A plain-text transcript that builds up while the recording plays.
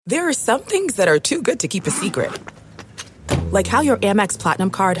There are some things that are too good to keep a secret. Like how your Amex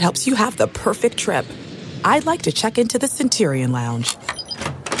Platinum card helps you have the perfect trip. I'd like to check into the Centurion Lounge.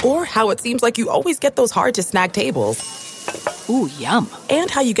 Or how it seems like you always get those hard-to-snag tables. Ooh, yum.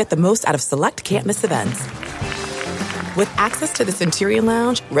 And how you get the most out of select can't-miss events. With access to the Centurion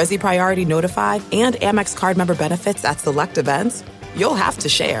Lounge, Resi Priority Notified, and Amex card member benefits at select events, you'll have to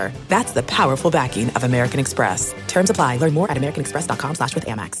share. That's the powerful backing of American Express. Terms apply. Learn more at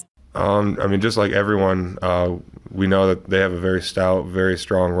americanexpress.com/withAmex. Just like everyone, we know that they have a very stout, very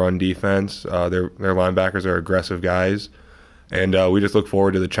strong run defense. Their linebackers are aggressive guys. And we just look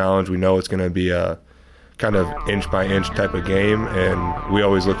forward to the challenge. We know it's going to be a kind of inch-by-inch type of game, and we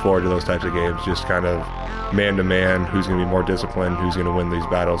always look forward to those types of games, just kind of man-to-man, who's going to be more disciplined, who's going to win these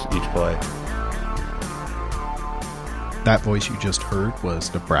battles each play. That voice you just heard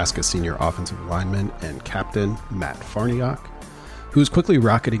was Nebraska senior offensive lineman and captain Matt Farniok, who is quickly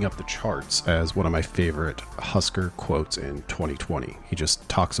rocketing up the charts as one of my favorite Husker quotes in 2020. He just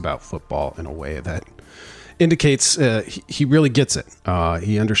talks about football in a way that indicates he really gets it.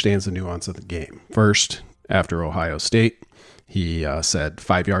 He understands the nuance of the game. First, after Ohio State, he said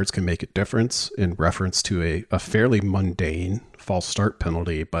 5 yards can make a difference in reference to a fairly mundane false start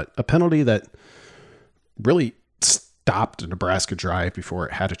penalty, but a penalty that really stopped a Nebraska drive before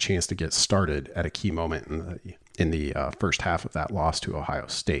it had a chance to get started at a key moment in the first half of that loss to Ohio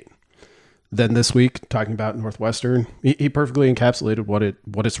State. Then this week, talking about Northwestern, he perfectly encapsulated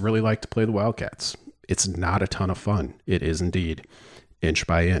what it's really like to play the Wildcats. It's not a ton of fun. It is indeed inch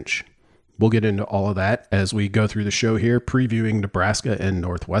by inch. We'll get into all of that as we go through the show here, previewing Nebraska and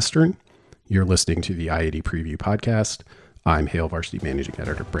Northwestern. You're listening to the I-80 Preview Podcast. I'm Hail Varsity Managing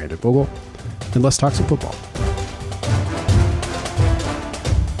Editor Brandon Vogel, and let's talk some football.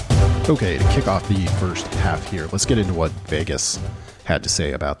 Okay, to kick off the first half here, let's get into what Vegas had to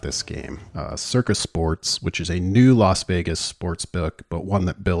say about this game. Circa Sports, which is a new Las Vegas sports book, but one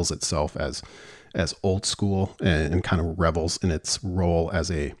that bills itself as old school and kind of revels in its role as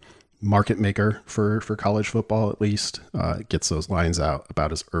a market maker for college football, at least. It gets those lines out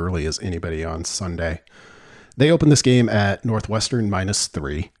about as early as anybody on Sunday. They opened this game at Northwestern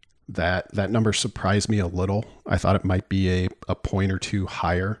 -3. That number surprised me a little. I thought it might be a point or two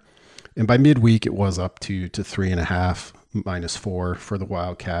higher. And by midweek, it was up to 3.5, -4 for the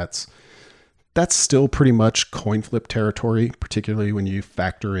Wildcats. That's still pretty much coin flip territory, particularly when you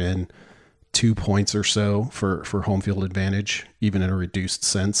factor in 2 points or so for home field advantage, even in a reduced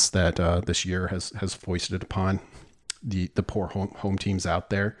sense that this year has foisted upon the poor home teams out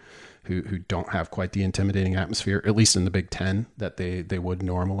there who don't have quite the intimidating atmosphere, at least in the Big Ten, that they would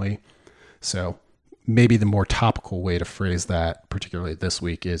normally. So maybe the more topical way to phrase that, particularly this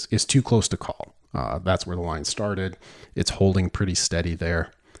week, is too close to call. That's where the line started. It's holding pretty steady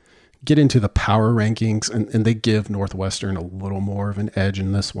there. Get into the power rankings, and they give Northwestern a little more of an edge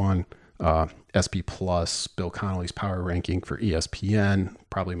in this one. SP Plus, Bill Connolly's power ranking for ESPN,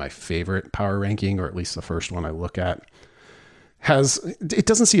 probably my favorite power ranking, or at least the first one I look at, it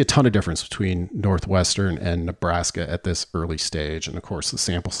doesn't see a ton of difference between Northwestern and Nebraska at this early stage. And of course, the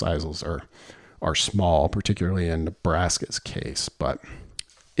sample sizes are small, particularly in Nebraska's case, but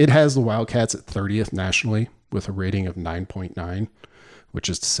it has the Wildcats at 30th nationally with a rating of 9.9, which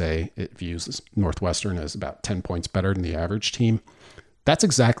is to say it views Northwestern as about 10 points better than the average team. That's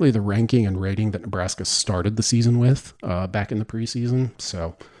exactly the ranking and rating that Nebraska started the season with back in the preseason.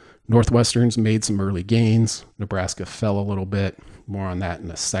 So Northwestern's made some early gains. Nebraska fell a little bit. More on that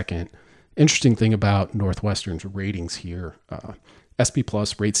in a second. Interesting thing about Northwestern's ratings here, SP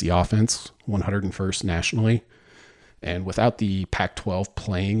Plus rates the offense 101st nationally. And without the Pac-12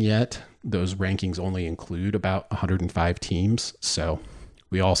 playing yet, those rankings only include about 105 teams. So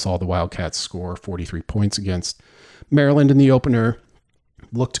we all saw the Wildcats score 43 points against Maryland in the opener.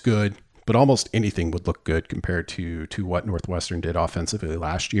 Looked good, but almost anything would look good compared to what Northwestern did offensively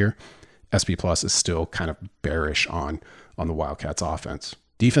last year. SP Plus is still kind of bearish on the Wildcats offense.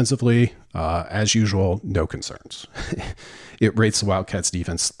 Defensively, as usual, no concerns. It rates the Wildcats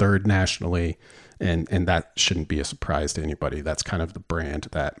defense third nationally, and that shouldn't be a surprise to anybody. That's kind of the brand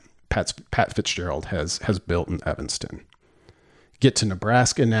that Pat Fitzgerald has built in Evanston. Get to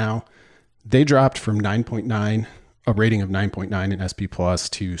Nebraska now. They dropped from 9.9, a rating of 9.9 in SP Plus,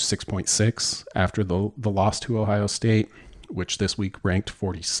 to 6.6 after the loss to Ohio State, which this week ranked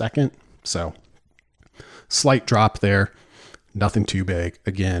 42nd. So slight drop there. Nothing too big.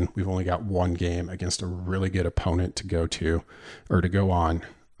 Again, we've only got one game against a really good opponent to go on.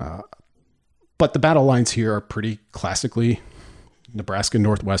 But the battle lines here are pretty classically Nebraska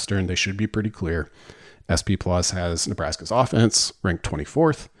Northwestern. They should be pretty clear. SP Plus has Nebraska's offense ranked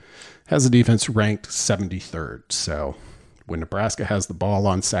 24th, has the defense ranked 73rd. So when Nebraska has the ball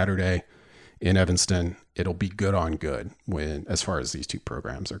on Saturday in Evanston, it'll be good on good as far as these two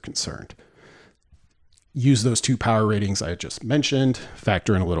programs are concerned. Use those two power ratings I just mentioned,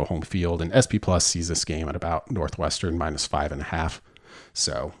 factor in a little home field, and SP Plus sees this game at about Northwestern -5.5.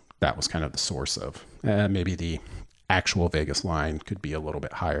 So that was kind of the source of maybe the actual Vegas line could be a little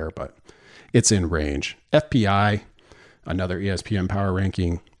bit higher, but it's in range. FPI, another ESPN power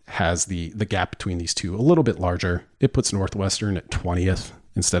ranking, has the gap between these two a little bit larger. It puts Northwestern at 20th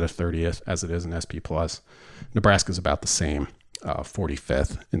instead of 30th, as it is in SP Plus. Nebraska's about the same,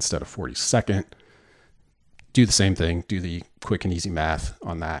 45th instead of 42nd. Do the same thing, do the quick and easy math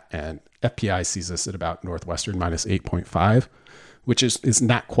on that, and FPI sees us at about Northwestern -8.5, which is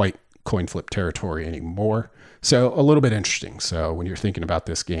not quite coin flip territory anymore. So a little bit interesting. So when you're thinking about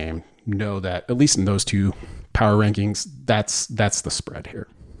this game, know that at least in those two power rankings, that's the spread here.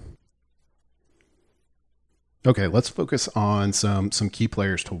 Okay, let's focus on some key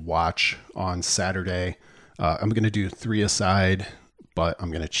players to watch on Saturday. I'm going to do 3 aside, but I'm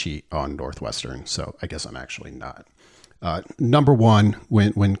going to cheat on Northwestern, so I guess I'm actually not. Number one,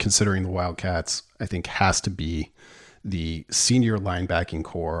 when considering the Wildcats, I think has to be the senior linebacking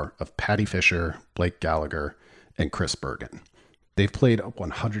core of Patty Fisher, Blake Gallagher, and Chris Bergen. They've played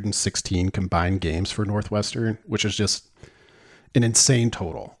 116 combined games for Northwestern, which is just an insane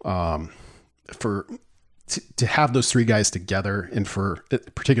total. To have those three guys together, and for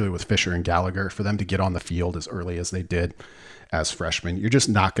particularly with Fisher and Gallagher, for them to get on the field as early as they did as freshmen, you're just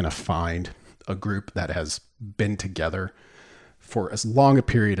not going to find a group that has been together for as long a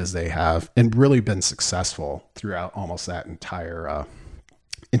period as they have and really been successful throughout almost that entire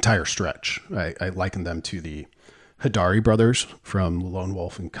stretch. I liken them to the Hidari brothers from Lone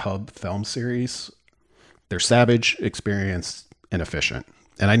Wolf and Cub film series. They're savage, experienced, and efficient.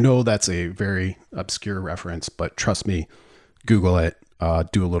 And I know that's a very obscure reference, but trust me, Google it,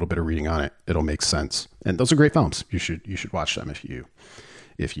 do a little bit of reading on it. It'll make sense. And those are great films. You should watch them if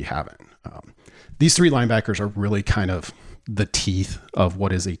you haven't. These three linebackers are really kind of the teeth of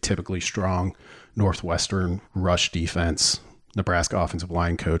what is a typically strong Northwestern rush defense. Nebraska offensive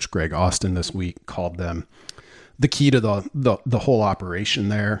line coach Greg Austin this week called them the key to the whole operation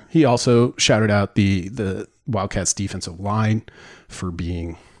there. He also shouted out the Wildcats defensive line for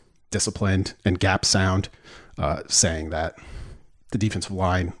being disciplined and gap sound, saying that the defensive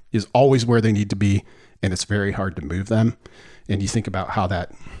line is always where they need to be and it's very hard to move them. And you think about how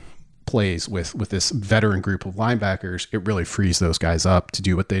that plays with this veteran group of linebackers, it really frees those guys up to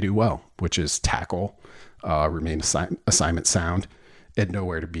do what they do well, which is tackle, remain assignment sound, and know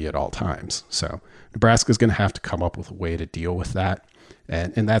where to be at all times. So Nebraska's going to have to come up with a way to deal with that.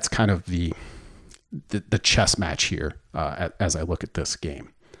 And that's kind of the chess match here as I look at this game.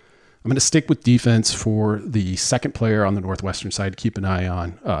 I'm going to stick with defense for the second player on the Northwestern side to keep an eye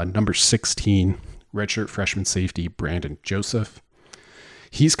on, number 16, redshirt freshman safety Brandon Joseph.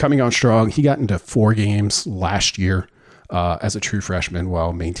 He's coming on strong. He got into 4 games last year as a true freshman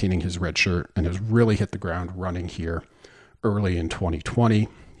while maintaining his red shirt and has really hit the ground running here early in 2020.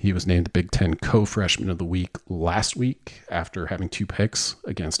 He was named the Big Ten Co-Freshman of the Week last week after having 2 picks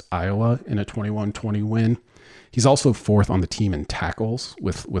against Iowa in a 21-20 win. He's also 4th on the team in tackles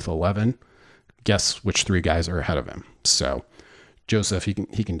with 11. Guess which 3 guys are ahead of him. So Joseph, he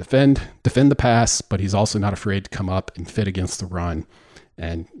can defend the pass, but he's also not afraid to come up and fit against the run.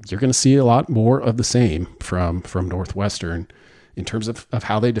 And you're going to see a lot more of the same from Northwestern in terms of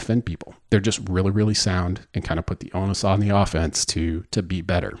how they defend people. They're just really, really sound and kind of put the onus on the offense to be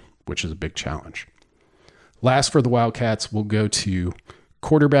better, which is a big challenge. Last for the Wildcats, we'll go to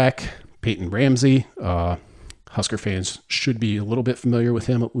quarterback Peyton Ramsey. Husker fans should be a little bit familiar with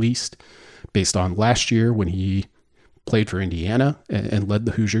him, at least based on last year when he played for Indiana and led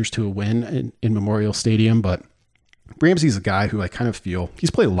the Hoosiers to a win in Memorial Stadium. But Ramsey's a guy who I kind of feel he's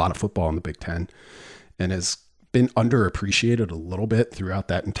played a lot of football in the Big Ten and has been underappreciated a little bit throughout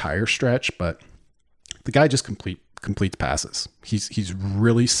that entire stretch, but the guy just completes passes. He's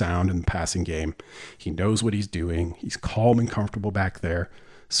really sound in the passing game. He knows what he's doing. He's calm and comfortable back there.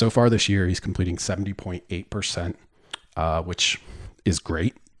 So far this year, he's completing 70.8%, which is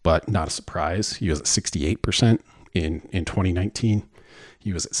great, but not a surprise. He was at 68% in 2019.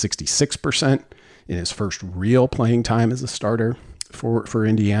 He was at 66% in his first real playing time as a starter for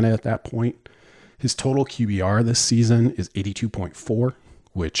Indiana at that point. His total QBR this season is 82.4,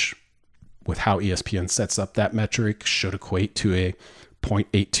 which with how ESPN sets up that metric should equate to a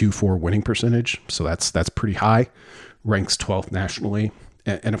 .824 winning percentage. So that's pretty high. Ranks 12th nationally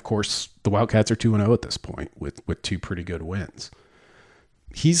And of course, the Wildcats are 2-0 at this point with two pretty good wins.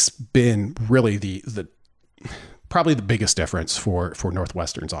 He's been really the probably the biggest difference for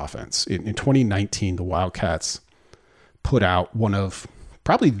Northwestern's offense. In 2019, the Wildcats put out one of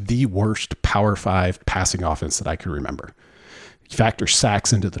probably the worst Power 5 passing offense that I can remember. You factor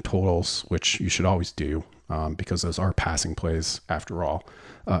sacks into the totals, which you should always do because those are passing plays after all.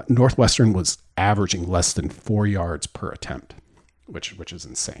 Northwestern was averaging less than 4 yards per attempt, which is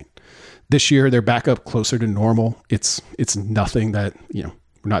insane. This year, they're back up closer to normal. It's nothing that,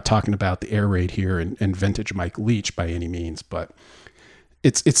 we're not talking about the air raid here and vintage Mike Leach by any means, but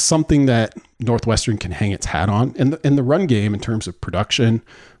it's something that Northwestern can hang its hat on. And the run game in terms of production,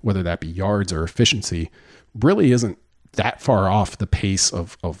 whether that be yards or efficiency, really isn't that far off the pace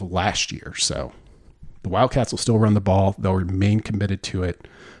of last year. So the Wildcats will still run the ball. They'll remain committed to it,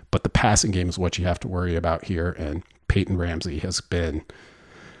 but the passing game is what you have to worry about here. And Peyton Ramsey has been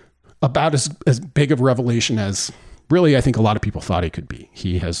about as big of a revelation as really I think a lot of people thought he could be.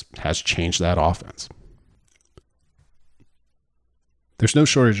 He has changed that offense. There's no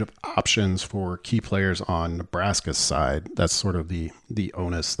shortage of options for key players on Nebraska's side. That's sort of the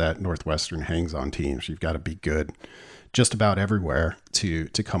onus that Northwestern hangs on teams. You've got to be good just about everywhere to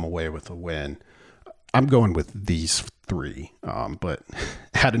come away with a win. I'm going with these three, but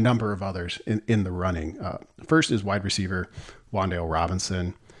had a number of others in the running. First is wide receiver Wan'Dale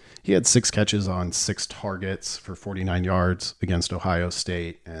Robinson. He had 6 catches on 6 targets for 49 yards against Ohio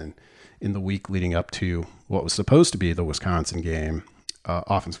State. And in the week leading up to what was supposed to be the Wisconsin game,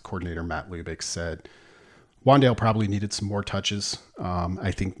 offensive coordinator Matt Lubick said Wan'Dale probably needed some more touches.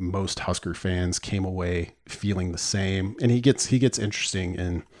 I think most Husker fans came away feeling the same. And he gets interesting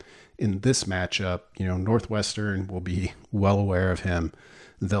in this matchup. Northwestern will be well aware of him.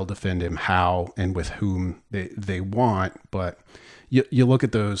 They'll defend him how and with whom they want. But you look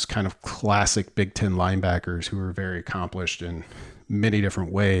at those kind of classic Big Ten linebackers who are very accomplished in many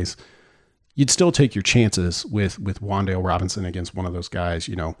different ways. You'd still take your chances with Wan'Dale Robinson against one of those guys,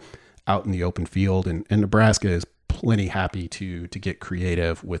 out in the open field. And Nebraska is plenty happy to get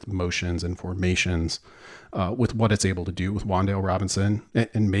creative with motions and formations with what it's able to do with Wan'Dale Robinson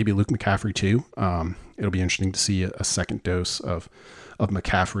and maybe Luke McCaffrey too. It'll be interesting to see a second dose of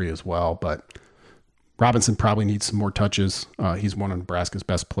McCaffrey as well. But Robinson probably needs some more touches. He's one of Nebraska's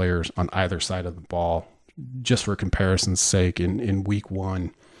best players on either side of the ball. Just for comparison's sake, in week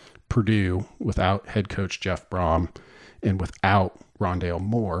 1, Purdue, without head coach Jeff Brom and without Rondale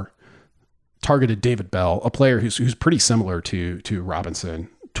Moore, targeted David Bell, a player who's pretty similar to Robinson,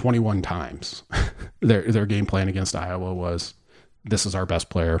 21 times. Their game plan against Iowa was, this is our best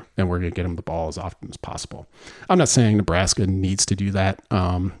player, and we're going to get him the ball as often as possible. I'm not saying Nebraska needs to do that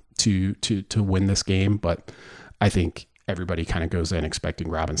to win this game, but I think everybody kind of goes in expecting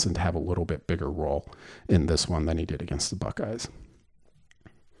Robinson to have a little bit bigger role in this one than he did against the Buckeyes.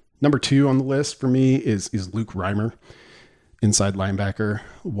 Number 2 on the list for me is Luke Reimer, inside linebacker,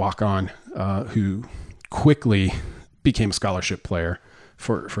 walk-on, who quickly became a scholarship player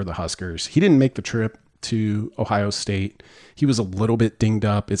for the Huskers. He didn't make the trip to Ohio State. He was a little bit dinged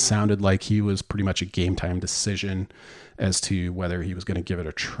up. It sounded like he was pretty much a game time decision as to whether he was going to give it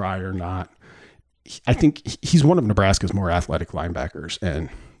a try or not. I think he's one of Nebraska's more athletic linebackers, and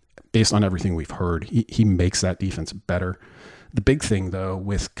based on everything we've heard, he makes that defense better. The big thing, though,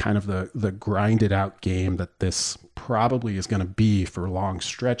 with kind of the grinded out game that this probably is going to be for long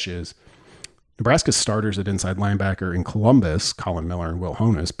stretches, Nebraska's starters at inside linebacker in Columbus, Colin Miller and Will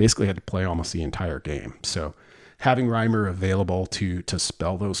Honas, basically had to play almost the entire game. So having Reimer available to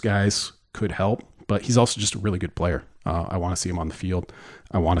spell those guys could help, but he's also just a really good player. I want to see him on the field.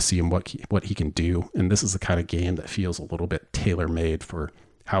 I want to see him what he can do. And this is the kind of game that feels a little bit tailor-made for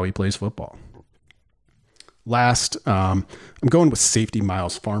how he plays football. Last, I'm going with safety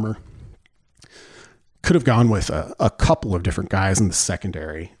Miles Farmer. Could have gone with a couple of different guys in the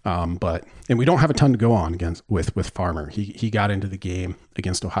secondary, and we don't have a ton to go on with Farmer. He got into the game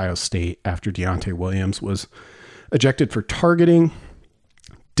against Ohio State after Deontay Williams was ejected for targeting.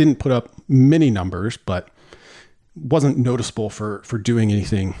 Didn't put up many numbers, but wasn't noticeable for doing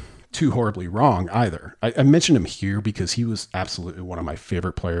anything too horribly wrong either. I mentioned him here because he was absolutely one of my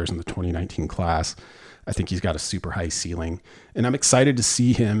favorite players in the 2019 class. I think he's got a super high ceiling, and I'm excited to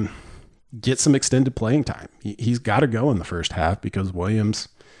see him get some extended playing time. He's got to go in the first half because Williams,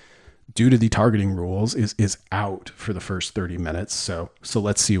 due to the targeting rules, is out for the first 30 minutes. So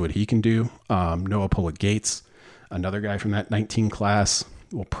let's see what he can do. Noah Pullett-Gates, another guy from that 19 class,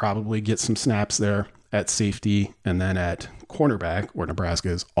 will probably get some snaps there at safety, and then at cornerback, where Nebraska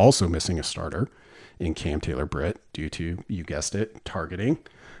is also missing a starter, in Cam Taylor-Britt due to, you guessed it, targeting.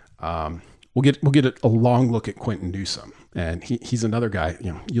 We'll get a long look at Quentin Newsome, and he's another guy.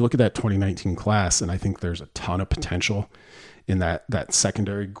 You look at that 2019 class, and I think there's a ton of potential in that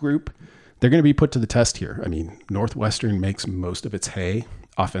secondary group. They're going to be put to the test here. I mean, Northwestern makes most of its hay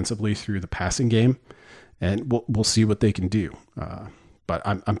offensively through the passing game, and we'll see what they can do. But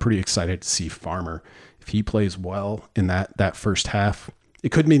I'm pretty excited to see Farmer. If he plays well in that first half,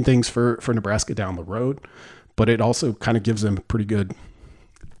 it could mean things for Nebraska down the road, but it also kind of gives them a pretty good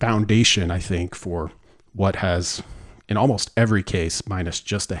foundation, I think, for what has, in almost every case, minus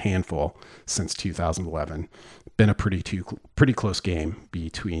just a handful since 2011, been a pretty close game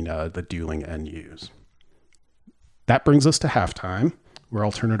between the dueling NUs. That brings us to halftime, where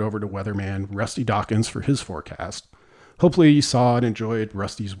I'll turn it over to weatherman Rusty Dawkins for his forecast. Hopefully you saw and enjoyed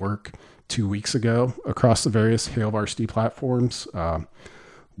Rusty's work 2 weeks ago across the various Hail Varsity platforms.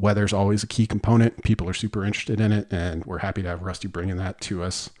 Weather's always a key component. People are super interested in it, and we're happy to have Rusty bringing that to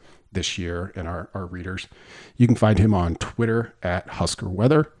us this year and our readers. You can find him on Twitter at Husker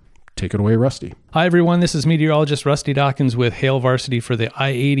Weather. Take it away, Rusty. Hi, everyone. This is meteorologist Rusty Dawkins with Hail Varsity for the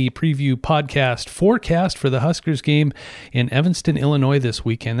I-80 Preview Podcast forecast for the Huskers game in Evanston, Illinois this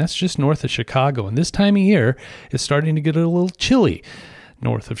weekend. That's just north of Chicago, and this time of year is starting to get a little chilly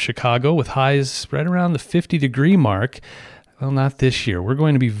north of Chicago with highs right around the 50-degree mark. Well, not this year. We're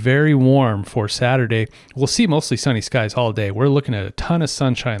going to be very warm for Saturday. We'll see mostly sunny skies all day. We're looking at a ton of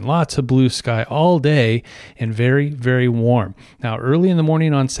sunshine, lots of blue sky all day, and very, very warm. Now, early in the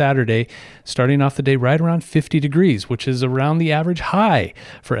morning on Saturday, starting off the day right around 50 degrees, which is around the average high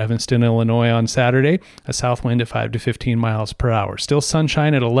for Evanston, Illinois on Saturday. A south wind at 5 to 15 miles per hour. Still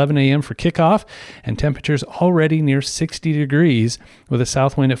sunshine at 11 a.m. for kickoff, and temperatures already near 60 degrees with a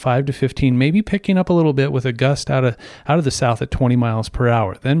south wind at 5 to 15, maybe picking up a little bit with a gust out of the south at 20 miles per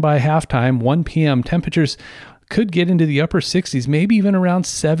hour. Then by halftime, 1 p.m., temperatures could get into the upper 60s, maybe even around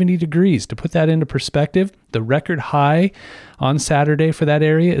 70 degrees. To put that into perspective, the record high on Saturday for that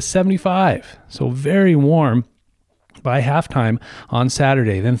area is 75. So very warm by halftime on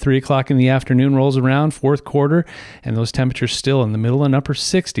Saturday. Then 3 o'clock in the afternoon rolls around, fourth quarter, and those temperatures still in the middle and upper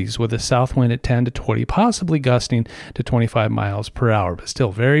 60s with a south wind at 10 to 20, possibly gusting to 25 miles per hour, but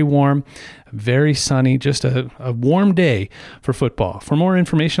still very warm, very sunny, just a warm day for football. For more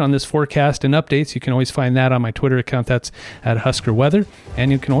information on this forecast and updates, you can always find that on my Twitter account. That's at Husker Weather,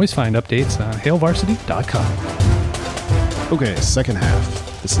 and you can always find updates on hailvarsity.com. Okay, second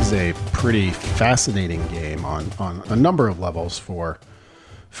half. This is a pretty fascinating game on a number of levels for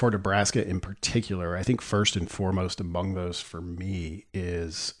Nebraska in particular. I think first and foremost among those for me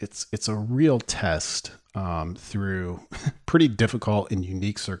is it's a real test through pretty difficult and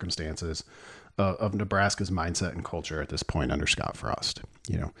unique circumstances of Nebraska's mindset and culture at this point under Scott Frost.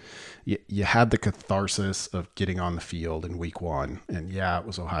 You had the catharsis of getting on the field in week one, and yeah, it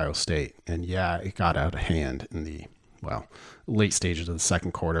was Ohio State, and yeah, it got out of hand in the late stages of the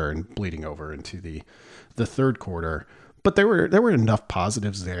second quarter and bleeding over into the third quarter. But there were enough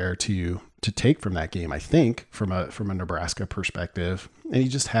positives there to take from that game, I think, from a Nebraska perspective. And you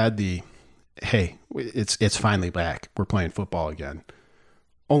just had hey, it's finally back. We're playing football again,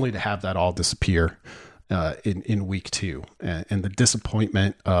 only to have that all disappear in week two, and the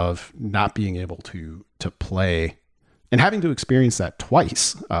disappointment of not being able to play and having to experience that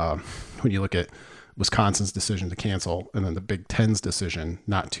twice. When you look at Wisconsin's decision to cancel and then the Big Ten's decision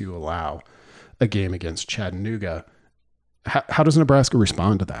not to allow a game against Chattanooga. How does Nebraska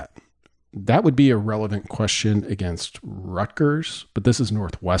respond to that? That would be a relevant question against Rutgers, but this is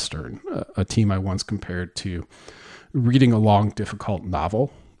Northwestern, a team I once compared to reading a long, difficult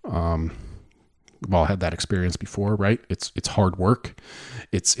novel. We've all had that experience before, right? It's hard work.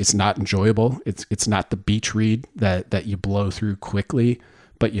 It's not enjoyable. It's not the beach read that you blow through quickly,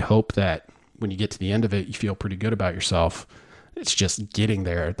 but you hope that when you get to the end of it, you feel pretty good about yourself. It's just getting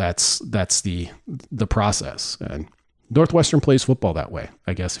there. That's the process. And Northwestern plays football that way,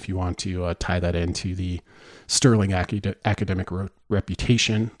 I guess, if you want to tie that into the sterling academic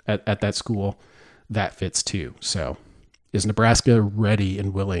reputation at that school, that fits too. So is Nebraska ready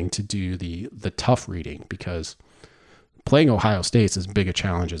and willing to do the tough reading? Because playing Ohio State's as big a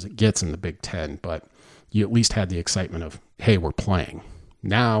challenge as it gets in the Big Ten, but you at least had the excitement of, hey, we're playing.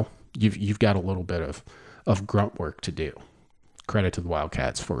 Now you've got a little bit of grunt work to do. Credit to the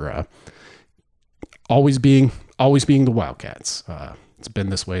Wildcats for always being the Wildcats. It's been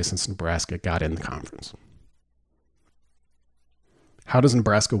this way since Nebraska got in the conference. How does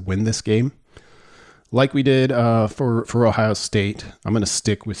Nebraska win this game? Like we did for Ohio State, I'm going to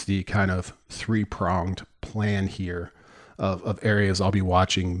stick with the kind of three-pronged plan here of areas I'll be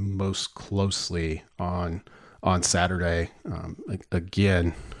watching most closely on Saturday.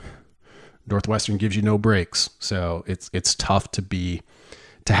 Again, Northwestern gives you no breaks, so it's tough to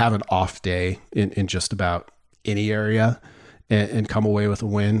have an off day in just about any area and come away with a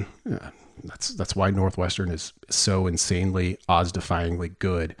win. That's why Northwestern is so insanely odds-defyingly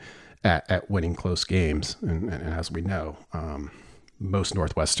good at winning close games. And as we know, most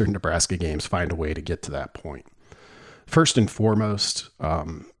Northwestern Nebraska games find a way to get to that point. First and foremost,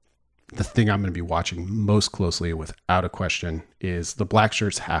 the thing I'm going to be watching most closely, without a question, is the Black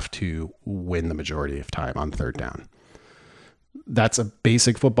Shirts have to win the majority of time on third down. That's a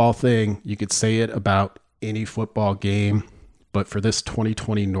basic football thing. You could say it about any football game, but for this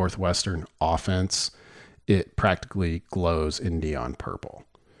 2020 Northwestern offense, it practically glows in neon purple.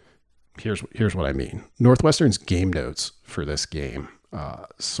 Here's what I mean. Northwestern's game notes for this game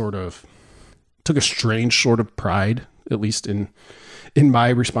sort of took a strange sort of pride, at least in my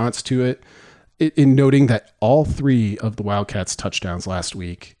response to it, in noting that all three of the Wildcats' touchdowns last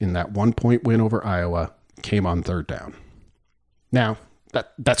week in that 1-point win over Iowa came on third down. Now,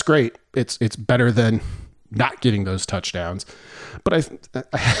 that's great. It's better than not getting those touchdowns. But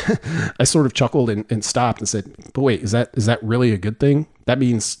I sort of chuckled and stopped and said, but wait, is that really a good thing? That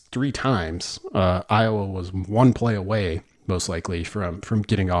means 3 times Iowa was 1 play away, most likely, from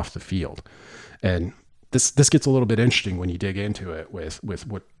getting off the field. And this gets a little bit interesting when you dig into it with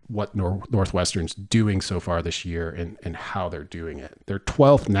what Northwestern's doing so far this year and how they're doing it. They're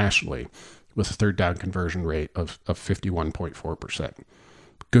 12th nationally with a third down conversion rate of 51.4%.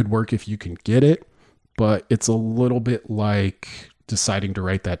 Good work if you can get it, but it's a little bit like deciding to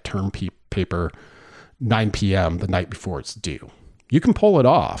write that term paper 9 p.m. the night before it's due. You can pull it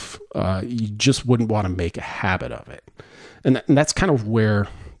off. You just wouldn't want to make a habit of it. And that's kind of where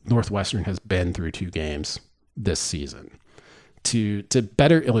Northwestern has been through 2 games this season. To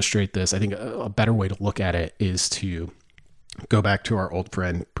better illustrate this, I think a better way to look at it is to go back to our old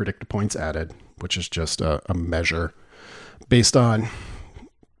friend Predict Points Added, which is just a measure based on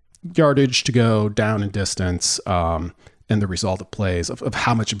yardage to go, down and distance, and the result of plays of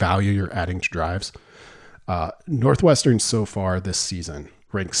how much value you're adding to drives. Northwestern so far this season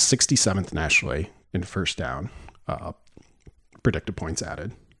ranks 67th nationally in first down, predicted points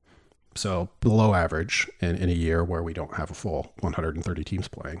added. So below average in a year where we don't have a full 130 teams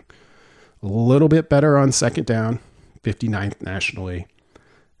playing. A little bit better on second down, 59th nationally.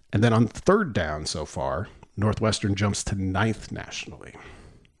 And then on third down so far, Northwestern jumps to 9th nationally.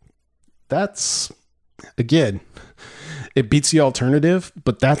 That's, again, it beats the alternative,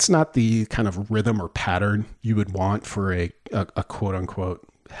 but that's not the kind of rhythm or pattern you would want for a quote unquote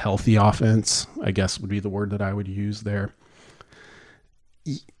healthy offense, I guess would be the word that I would use there.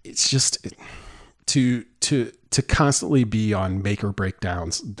 It's just to constantly be on make or break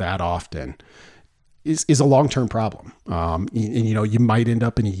downs that often is a long-term problem. And you might end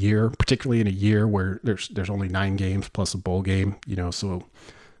up in a year, particularly in a year where there's only 9 games plus a bowl game, so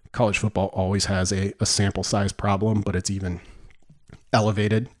college football always has a sample size problem, but it's even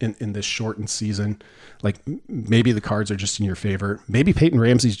elevated in this shortened season. Like maybe the cards are just in your favor. Maybe Peyton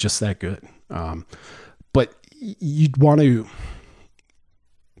Ramsey's just that good. But you'd want to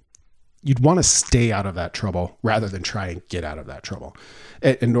stay out of that trouble rather than try and get out of that trouble.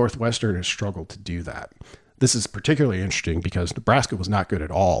 And Northwestern has struggled to do that. This is particularly interesting because Nebraska was not good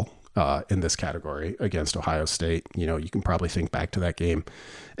at all in this category against Ohio State. You can probably think back to that game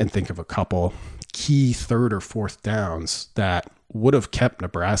and think of a couple key third or fourth downs that would have kept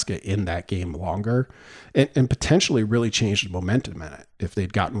Nebraska in that game longer and potentially really changed the momentum in it if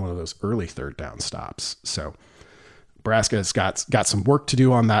they'd gotten one of those early third down stops. So Nebraska has got some work to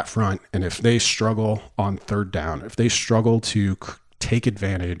do on that front. And if they struggle on third down, if they struggle to take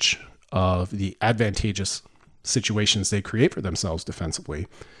advantage of the advantageous situations they create for themselves defensively,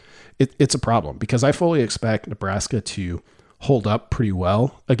 it's a problem, because I fully expect Nebraska to hold up pretty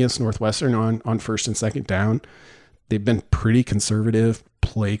well against Northwestern on first and second down. They've been pretty conservative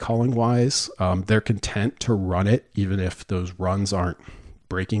play calling wise. They're content to run it, even if those runs aren't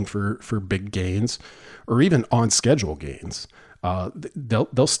breaking for big gains or even on schedule gains.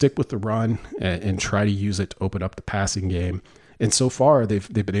 They'll stick with the run and try to use it to open up the passing game. And so far,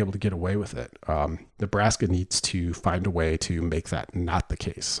 they've been able to get away with it. Nebraska needs to find a way to make that not the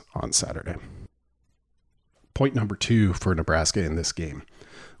case on Saturday. Point number 2 for Nebraska in this game.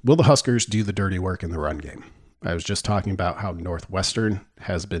 Will the Huskers do the dirty work in the run game? I was just talking about how Northwestern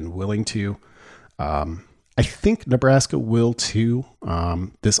has been willing to. I think Nebraska will too.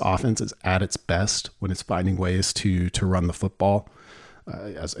 This offense is at its best when it's finding ways to run the football.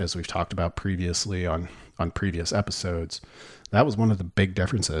 as we've talked about previously on previous episodes. That was one of the big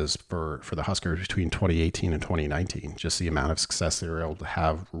differences for the Huskers between 2018 and 2019, just the amount of success they were able to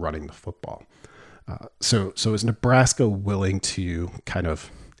have running the football. So is Nebraska willing to kind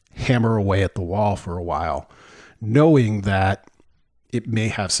of hammer away at the wall for a while, knowing that it may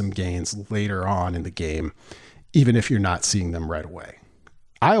have some gains later on in the game, even if you're not seeing them right away?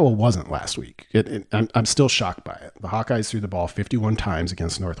 Iowa wasn't last week. I'm still shocked by it. The Hawkeyes threw the ball 51 times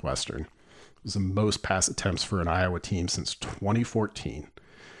against Northwestern. It was the most pass attempts for an Iowa team since 2014.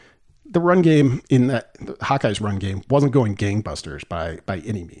 The run game the Hawkeyes run game wasn't going gangbusters by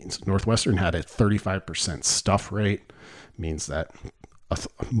any means. Northwestern had a 35% stuff rate, means that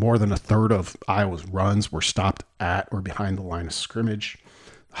more than a third of Iowa's runs were stopped at or behind the line of scrimmage.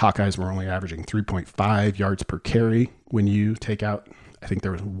 The Hawkeyes were only averaging 3.5 yards per carry when you take out, I think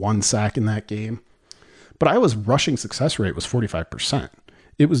there was one sack in that game. But Iowa's rushing success rate was 45%.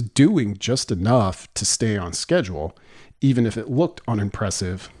 It was doing just enough to stay on schedule, even if it looked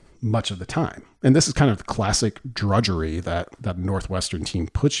unimpressive much of the time. And this is kind of the classic drudgery that Northwestern team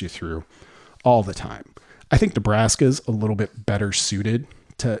puts you through all the time. I think Nebraska's a little bit better suited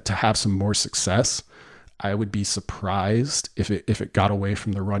to have some more success. I would be surprised if it got away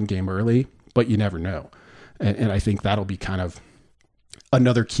from the run game early, but you never know. And I think that'll be kind of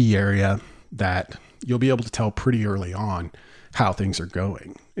another key area that you'll be able to tell pretty early on how things are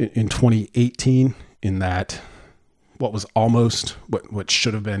going. In 2018, in that what was almost what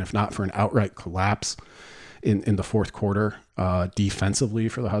should have been, if not for an outright collapse in the fourth quarter defensively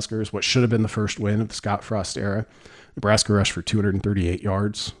for the Huskers, what should have been the first win of the Scott Frost era, Nebraska rushed for 238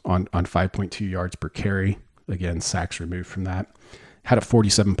 yards on 5.2 yards per carry. Again, sacks removed from that. Had a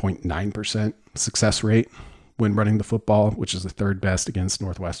 47.9% success rate when running the football, which is the third best against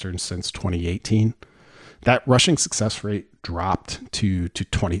Northwestern since 2018. That rushing success rate dropped to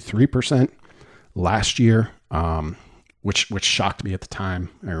 23% last year, which shocked me at the time.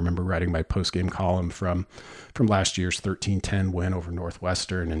 I remember writing my post-game column from last year's 13-10 win over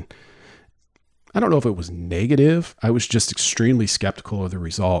Northwestern, and I don't know if it was negative. I was just extremely skeptical of the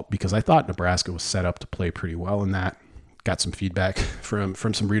result because I thought Nebraska was set up to play pretty well in that. Got some feedback from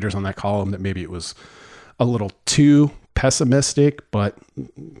some readers on that column that maybe it was a little too pessimistic, but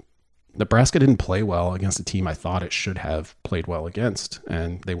Nebraska didn't play well against a team I thought it should have played well against,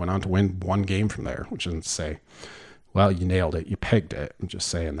 and they went on to win one game from there, which isn't to say, well, you nailed it, you pegged it. I'm just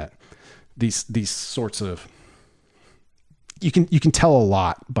saying that these sorts of you can tell a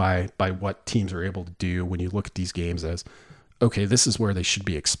lot by what teams are able to do when you look at these games as, okay, this is where they should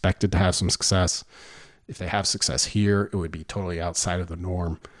be expected to have some success. If they have success here, it would be totally outside of the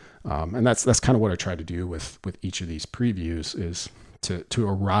norm. And that's kind of what I try to do with each of these previews is to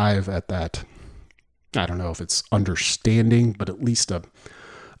arrive at that, I don't know if it's understanding, but at least a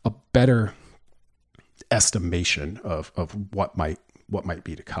better estimation of what might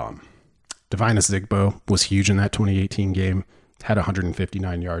be to come. Divinus Zigbo was huge in that 2018 game, had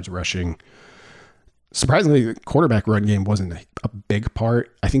 159 yards rushing. Surprisingly, the quarterback run game wasn't a big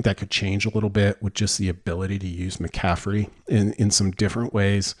part. I think that could change a little bit with just the ability to use McCaffrey in some different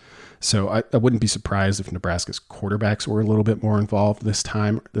ways. So I wouldn't be surprised if Nebraska's quarterbacks were a little bit more involved this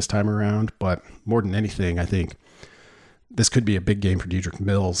time around. But more than anything, I think this could be a big game for Dedrick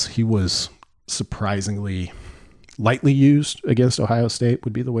Mills. He was surprisingly lightly used against Ohio State,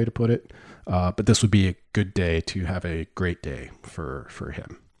 would be the way to put it. But this would be a good day to have a great day for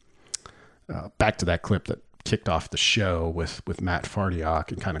him. Back to that clip that kicked off the show with Matt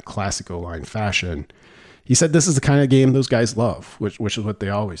Farniok in kind of classic O-line fashion. He said this is the kind of game those guys love, which is what they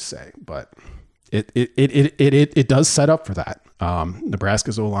always say. But it does set up for that.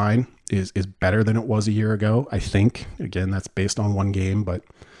 Nebraska's O-line is better than it was a year ago, I think. Again, that's based on one game, but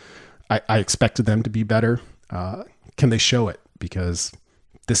I expected them to be better. Can they show it? Because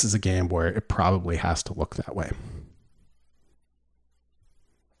this is a game where it probably has to look that way.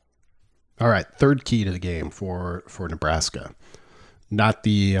 All right, third key to the game for Nebraska. Not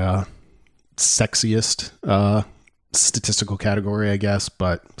the sexiest statistical category, I guess,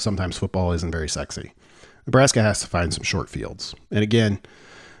 but sometimes football isn't very sexy. Nebraska has to find some short fields. And again,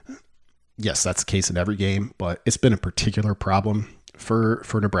 yes, that's the case in every game, but it's been a particular problem for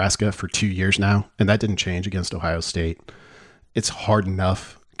Nebraska for 2 years now, and that didn't change against Ohio State. It's hard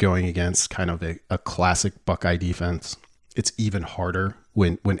enough going against kind of a classic Buckeye defense. It's even harder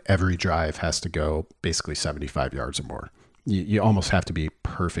when every drive has to go basically 75 yards or more. You almost have to be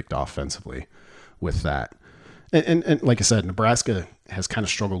perfect offensively with that. And like I said, Nebraska has kind of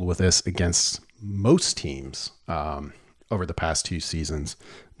struggled with this against most teams over the past two seasons.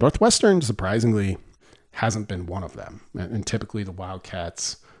 Northwestern, surprisingly, hasn't been one of them. And typically the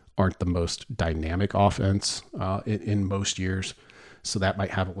Wildcats aren't the most dynamic offense in most years. So that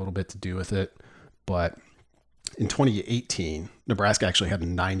might have a little bit to do with it. But in 2018, Nebraska actually had a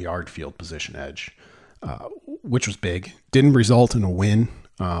 9-yard field position edge, which was big. Didn't result in a win.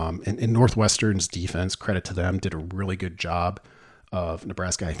 And Northwestern's defense, credit to them, did a really good job of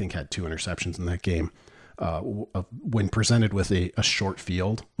Nebraska. I think had 2 interceptions in that game. When presented with a short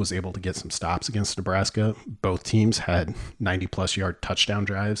field, was able to get some stops against Nebraska. Both teams had 90-plus yard touchdown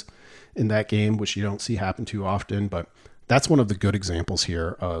drives in that game, which you don't see happen too often. But that's one of the good examples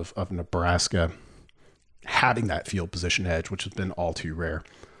here of Nebraska having that field position edge, which has been all too rare.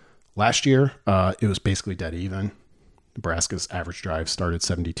 Last year, it was basically dead even. Nebraska's average drive started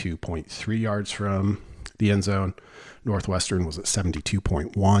 72.3 yards from the end zone. Northwestern was at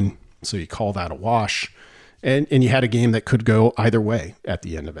 72.1. So you call that a wash. And you had a game that could go either way at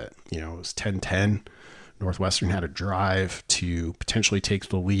the end of it. You know, it was 10-10. Northwestern had a drive to potentially take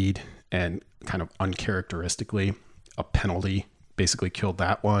the lead, and kind of uncharacteristically, a penalty basically killed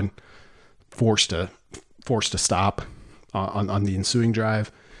that one. Forced to stop on the ensuing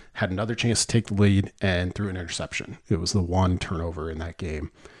drive. Had another chance to take the lead and threw an interception. It was the one turnover in that game,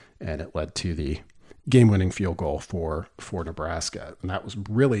 and it led to the game-winning field goal for Nebraska. And that was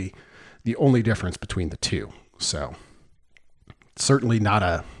really the only difference between the two. So certainly not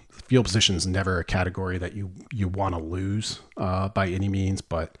a field position is never a category that you want to lose by any means,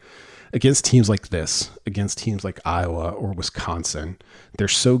 but against teams like this, against teams like Iowa or Wisconsin, they're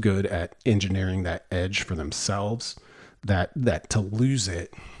so good at engineering that edge for themselves that to lose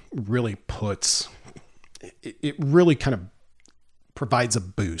it really it really kind of provides a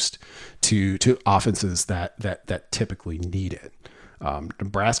boost to offenses that typically need it.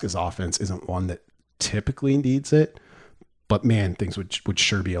 Nebraska's offense isn't one that typically needs it, but man, things would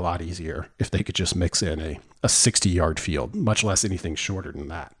sure be a lot easier if they could just mix in a 60-yard field, much less anything shorter than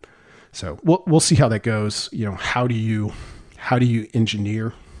that. So we'll see how that goes. You know, how do you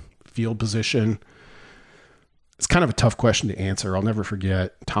engineer field position? It's kind of a tough question to answer. I'll never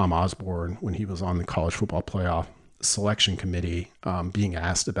forget Tom Osborne when he was on the College Football Playoff Selection Committee, being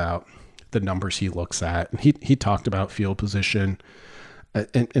asked about the numbers he looks at. And he talked about field position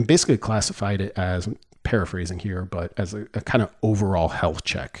and basically classified it as, paraphrasing here, but as a kind of overall health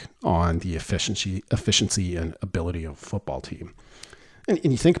check on the efficiency and ability of a football team.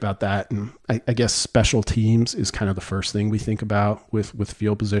 And you think about that, and I guess special teams is kind of the first thing we think about with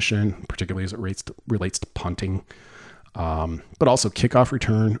field position, particularly as it relates to punting, but also kickoff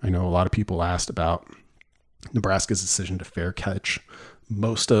return. I know a lot of people asked about Nebraska's decision to fair catch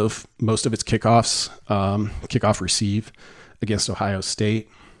most of its kickoff receive against Ohio State.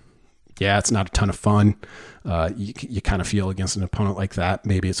 Yeah, it's not a ton of fun. You kind of feel against an opponent like that,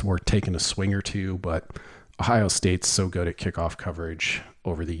 maybe it's worth taking a swing or two, but Ohio State's so good at kickoff coverage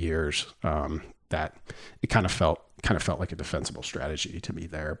over the years that it kind of felt like a defensible strategy to me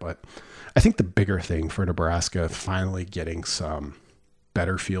there. But I think the bigger thing for Nebraska finally getting some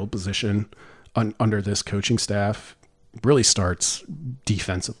better field position under this coaching staff really starts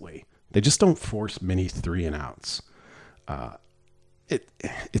defensively. They just don't force many 3-and-outs.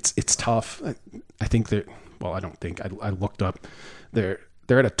 It's tough. I think that, well, I don't think, I looked up, they're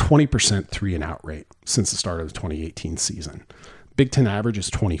at a 20% 3-and-out rate since the start of the 2018 season. Big Ten average is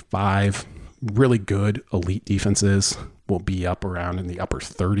 25. Really good elite defenses will be up around in the upper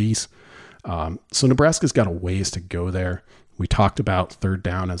 30s. So Nebraska's got a ways to go there. We talked about third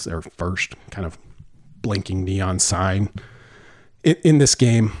down as their first kind of blinking neon sign in this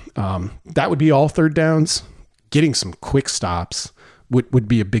game. That would be all third downs. Getting some quick stops would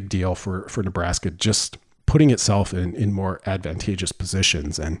be a big deal for Nebraska, just putting itself in more advantageous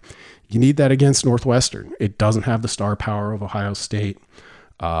positions. And you need that against Northwestern. It doesn't have the star power of Ohio State.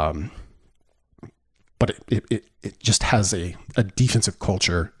 But it just has a defensive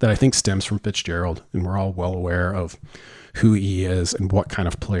culture that I think stems from Fitzgerald. And we're all well aware of who he is and what kind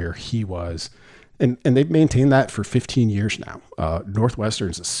of player he was. And they've maintained that for 15 years now. Northwestern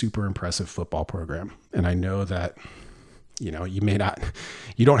is a super impressive football program. And I know that, you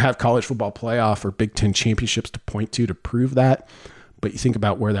don't have college football playoff or Big Ten championships to point to prove that. But you think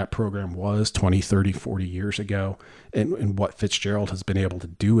about where that program was 20, 30, 40 years ago and what Fitzgerald has been able to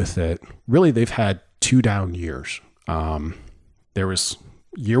do with it. Really, they've had 2 down years. There was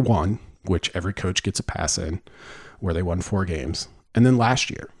year 1, which every coach gets a pass in, where they won 4 games. And then last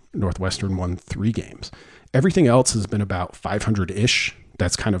year, Northwestern won 3 games. Everything else has been about 500-ish.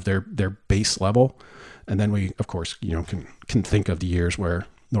 That's kind of their base level. And then we, of course, can think of the years where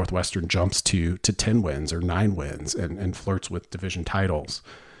Northwestern jumps to 10 wins or 9 wins and flirts with division titles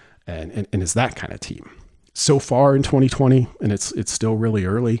and is that kind of team. so far in 2020, and it's still really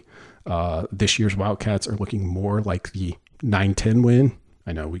early, this year's Wildcats are looking more like the 9-10 win.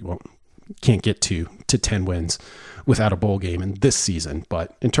 I know we can't get to 10 wins without a bowl game in this season,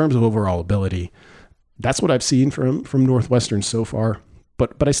 but in terms of overall ability, that's what I've seen from Northwestern so far.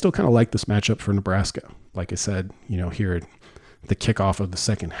 But I still kind of like this matchup for Nebraska. Like I said, here at the kickoff of the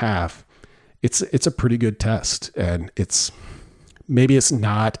second half, it's a pretty good test, and maybe it's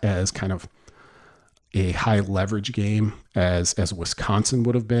not as kind of a high leverage game as Wisconsin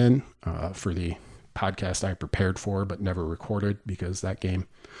would have been for the podcast I prepared for but never recorded because that game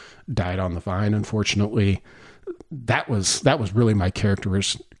died on the vine, unfortunately. That was really my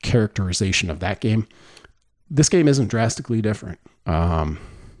characterization of that game. This game isn't drastically different.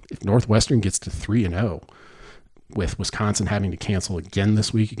 If Northwestern gets to 3-0, with Wisconsin having to cancel again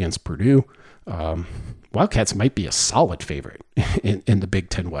this week against Purdue, Wildcats might be a solid favorite in the Big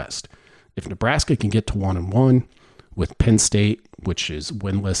Ten West. If Nebraska can get to 1-1 with Penn State, which is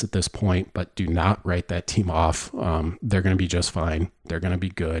winless at this point, but do not write that team off, they're going to be just fine. They're going to be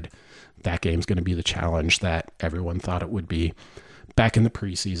good. That game's going to be the challenge that everyone thought it would be back in the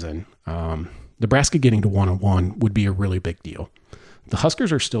preseason. Nebraska getting to 1-1 would be a really big deal. The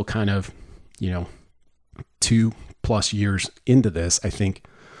Huskers are still kind of, 2+ years into this, I think,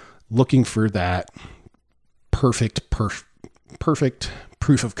 looking for that perfect proof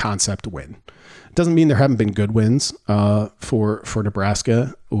of concept win. It doesn't mean there haven't been good wins for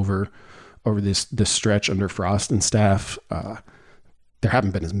Nebraska over this stretch under Frost and staff. There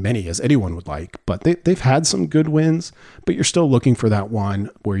haven't been as many as anyone would like, but they've had some good wins, but you're still looking for that one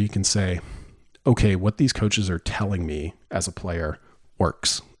where you can say, okay, what these coaches are telling me as a player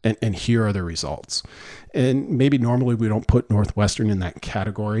works, and here are the results. And maybe normally we don't put Northwestern in that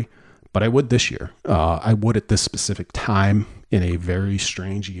category, but I would this year. I would at this specific time in a very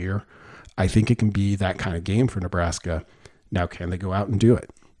strange year. I think it can be that kind of game for Nebraska. Now, can they go out and do it?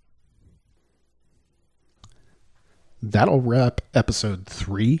 That'll wrap episode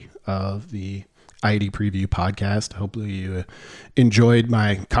 3 of the I-80 Preview podcast. Hopefully you enjoyed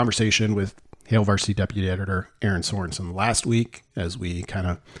my conversation with Hail Varsity Deputy Editor Aaron Sorensen last week, as we kind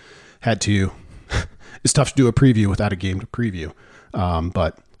of had to, it's tough to do a preview without a game to preview,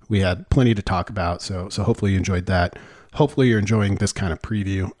 but we had plenty to talk about, so hopefully you enjoyed that. Hopefully you're enjoying this kind of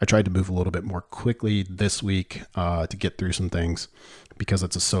preview. I tried to move a little bit more quickly this week to get through some things because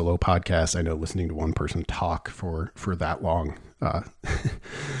it's a solo podcast. I know listening to one person talk for that long,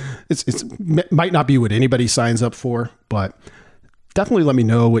 it might not be what anybody signs up for, but definitely let me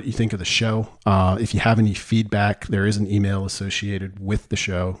know what you think of the show. If you have any feedback, there is an email associated with the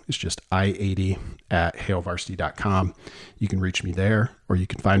show. It's just i80@hailvarsity.com. You can reach me there, or you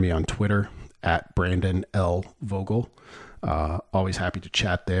can find me on Twitter at Brandon L. Vogel. Always happy to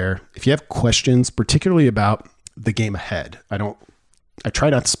chat there. If you have questions, particularly about the game ahead, I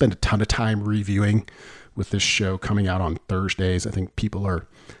try not to spend a ton of time reviewing with this show coming out on Thursdays. I think people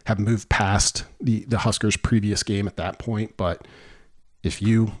have moved past the Huskers' previous game at that point, but if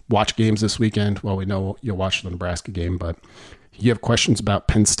you watch games this weekend, well, we know you'll watch the Nebraska game, but if you have questions about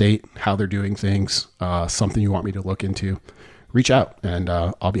Penn State, how they're doing things, something you want me to look into, reach out, and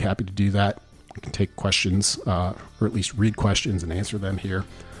I'll be happy to do that. We can take questions, or at least read questions and answer them here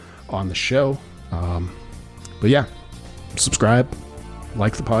on the show. But yeah, subscribe,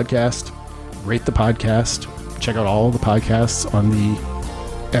 like the podcast, rate the podcast, check out all the podcasts on the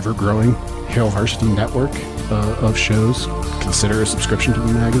ever-growing Hail Varsity network of shows. Consider a subscription to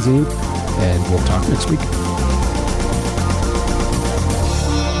the magazine, and we'll talk next week.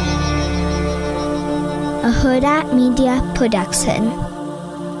 A Huda Media Production.